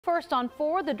First on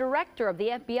 4, the director of the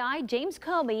FBI, James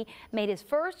Comey, made his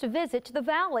first visit to the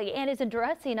Valley and is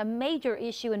addressing a major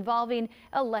issue involving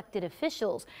elected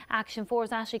officials. Action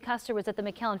 4's Ashley Custer was at the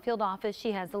McAllen field office.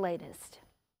 She has the latest.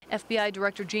 FBI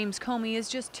Director James Comey is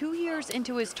just 2 years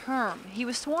into his term. He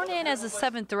was sworn in as the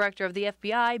 7th director of the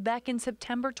FBI back in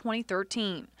September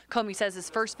 2013. Comey says his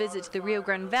first visit to the Rio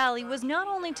Grande Valley was not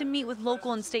only to meet with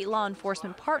local and state law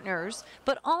enforcement partners,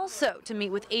 but also to meet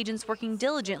with agents working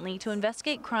diligently to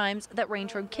investigate crimes that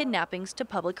range from kidnappings to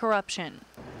public corruption.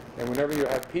 And whenever you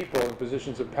have people in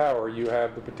positions of power, you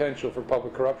have the potential for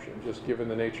public corruption, just given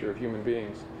the nature of human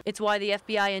beings. It's why the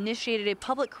FBI initiated a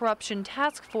public corruption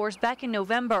task force back in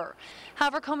November.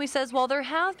 However, Comey says while there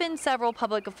have been several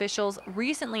public officials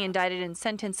recently indicted and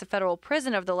sentenced to federal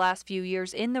prison over the last few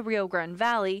years in the Rio Grande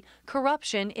Valley,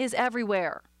 corruption is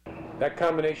everywhere. That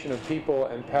combination of people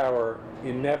and power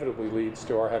inevitably leads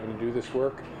to our having to do this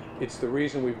work. It's the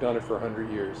reason we've done it for 100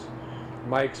 years.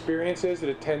 My experience is that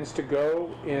it tends to go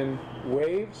in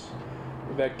waves,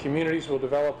 that communities will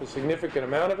develop a significant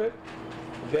amount of it.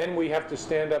 Then we have to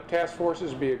stand up task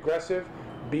forces, be aggressive,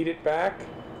 beat it back,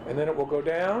 and then it will go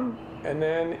down. And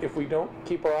then if we don't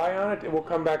keep our eye on it, it will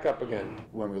come back up again.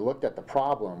 When we looked at the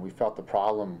problem, we felt the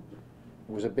problem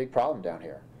was a big problem down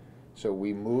here. So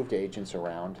we moved agents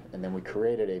around, and then we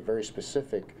created a very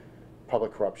specific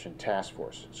public corruption task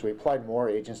force. So we applied more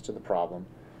agents to the problem,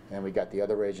 and we got the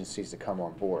other agencies to come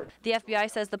on board. The FBI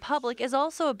says the public is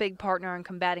also a big partner in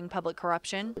combating public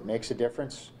corruption. It makes a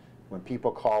difference. When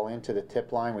people call into the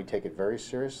tip line, we take it very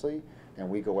seriously, and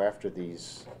we go after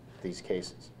these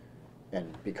cases.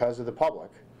 And because of the public,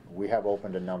 we have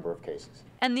opened a number of cases.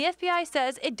 And the FBI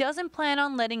says it doesn't plan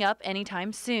on letting up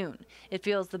anytime soon. It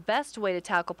feels the best way to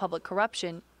tackle public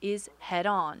corruption is head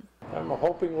on. I'm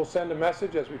hoping we'll send a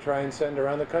message, as we try and send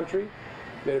around the country,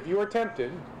 that if you are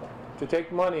tempted to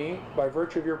take money by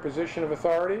virtue of your position of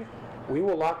authority, we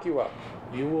will lock you up.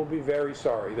 You will be very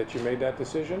sorry that you made that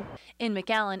decision. In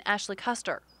McAllen, Ashley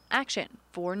Custer, Action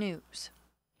 4 News.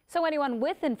 So anyone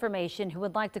with information who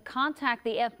would like to contact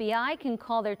the FBI can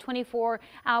call their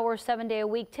 24-hour,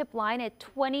 7-day-a-week tip line at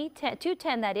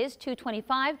 210, that is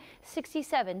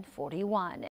 225-6741.